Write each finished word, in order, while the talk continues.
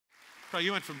Craig,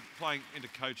 you went from playing into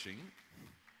coaching.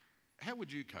 How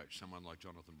would you coach someone like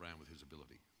Jonathan Brown with his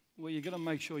ability? Well, you've got to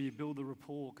make sure you build the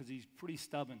rapport because he's pretty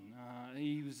stubborn.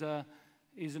 He's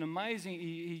an amazing.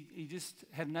 He just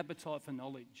had an appetite for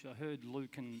knowledge. I heard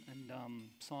Luke and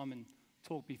Simon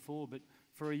talk before, but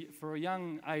for a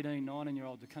young 18,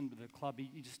 19-year-old to come to the club,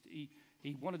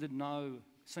 he wanted to know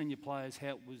senior players how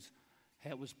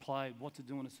it was played, what to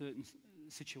do in a certain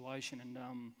situation,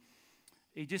 and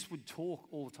he just would talk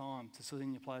all the time to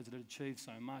senior players that had achieved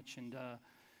so much. And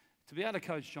to be able to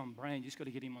coach John Brown, you just got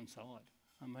to get him on side.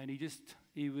 I mean,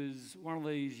 he was one of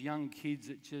these young kids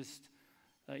that just,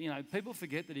 people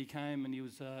forget that he came and he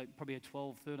was probably a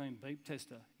 12, 13 beep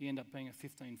tester. He ended up being a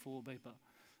 15-4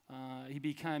 beeper. He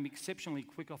became exceptionally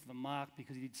quick off the mark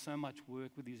because he did so much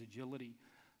work with his agility.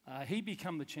 He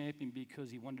became the champion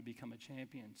because he wanted to become a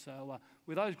champion. So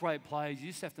with those great players, you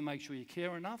just have to make sure you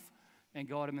care enough and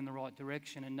guide them in the right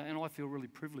direction. And I feel really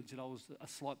privileged that I was a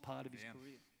slight part of his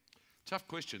career. Tough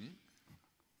question,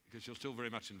 because you're still very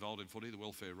much involved in footy, the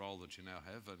welfare role that you now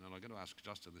have. And I'm going to ask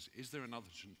Justin this. Is there another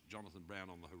Jonathan Brown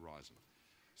on the horizon?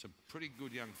 Some pretty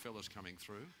good young fellas coming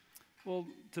through. Well,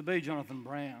 to be Jonathan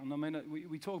Brown, I mean,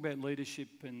 we talk about leadership,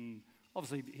 and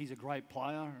obviously he's a great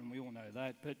player, and we all know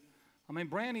that. But, I mean,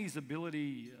 Brownie's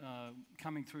ability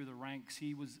coming through the ranks,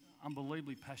 he was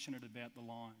unbelievably passionate about the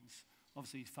Lions.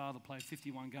 Obviously, his father played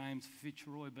 51 games for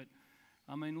Fitzroy, but,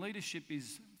 I mean, leadership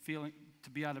is feeling to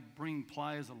be able to bring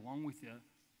players along with you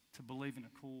to believe in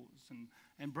a cause.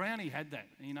 And Brownie had that,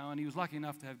 and he was lucky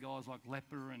enough to have guys like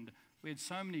Lambert, and we had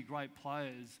so many great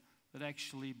players that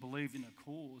actually believed in a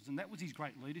cause. And that was his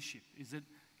great leadership, is that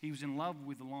he was in love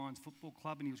with the Lions Football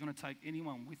Club and he was going to take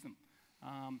anyone with him.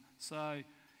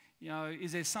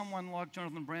 Is there someone like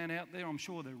Jonathan Brown out there? I'm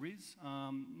sure there is.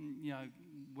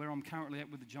 Where I'm currently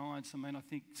at with the Giants, I mean, I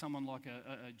think someone like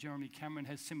a Jeremy Cameron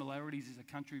has similarities. He's a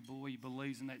country boy. He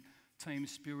believes in that team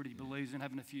spirit. He believes in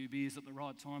having a few beers at the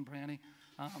right time, Brownie.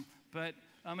 But,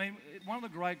 I mean, one of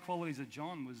the great qualities of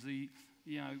John was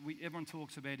everyone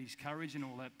talks about his courage and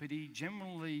all that, but he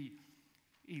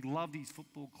loved his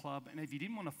football club, and if you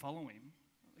didn't want to follow him,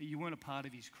 you weren't a part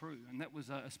of his crew, and that was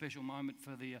a special moment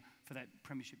for that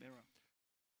premiership era.